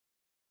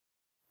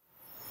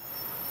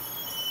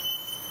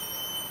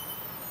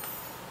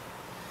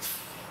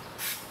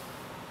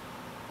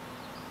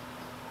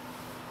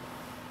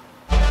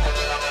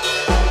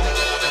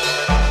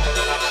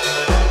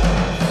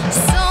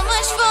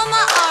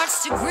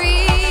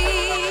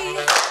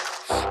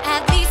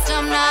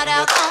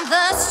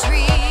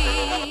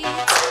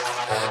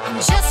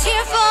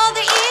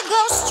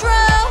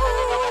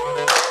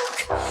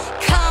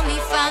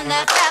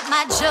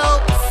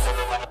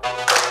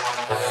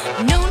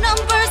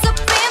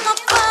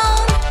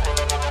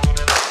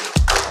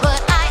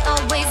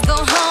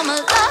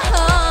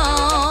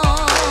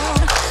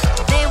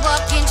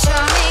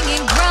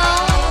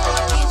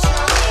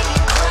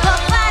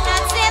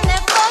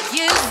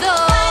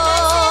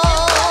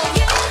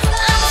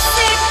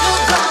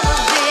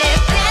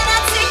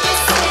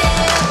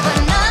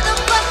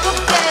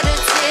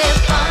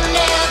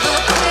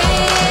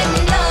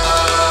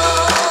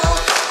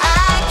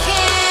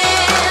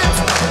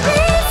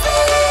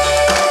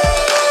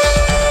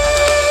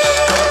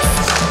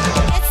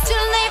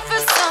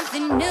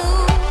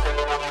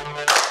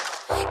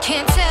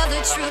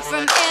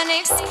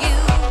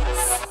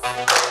excuse.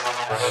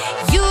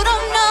 You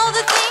don't know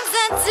the things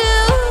I do,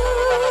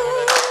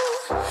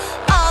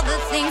 all the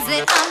things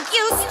that I'm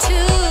used to.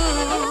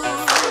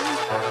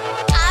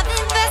 I've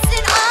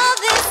invested all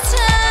this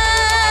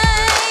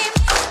time,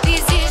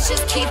 these years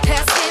just keep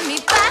passing me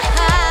by.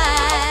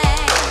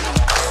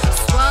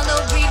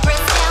 Swallow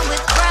regrets down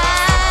with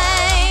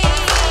pride,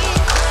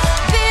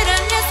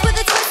 bitterness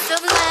with a twist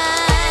of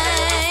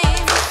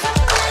lime.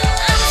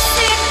 I'm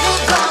sick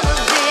of all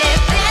of it,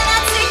 then I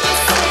take a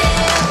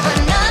sip,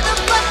 another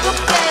buck of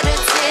better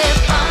tip.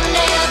 I'm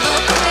never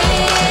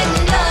quit,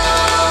 no,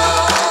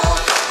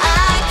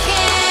 I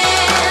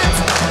can't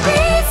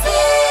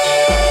resist.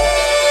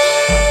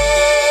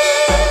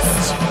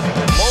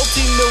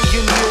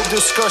 Multi-million meal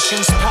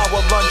discussions,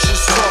 power lunches,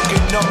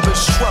 talking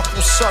numbers,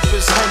 truffle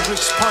suppers,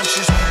 Hendrix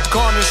punches,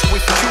 garnished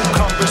with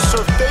cucumbers,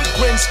 serve fake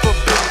grins for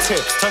big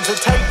tips, tons of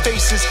tight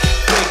faces,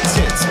 big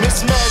tits,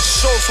 mismatched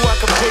souls so I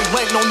can pay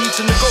rent, no need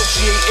to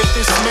negotiate if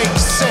this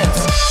makes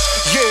sense.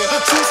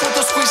 Yeah, truth with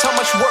the squeeze, how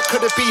much work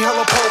could it be?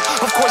 Hella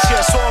pope, of course,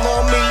 yes, all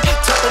on me,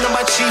 tapping on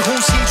my chi,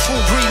 who's he,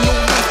 true breed, new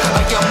leaf,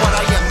 I am what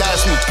I am,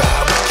 that's me,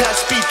 bow.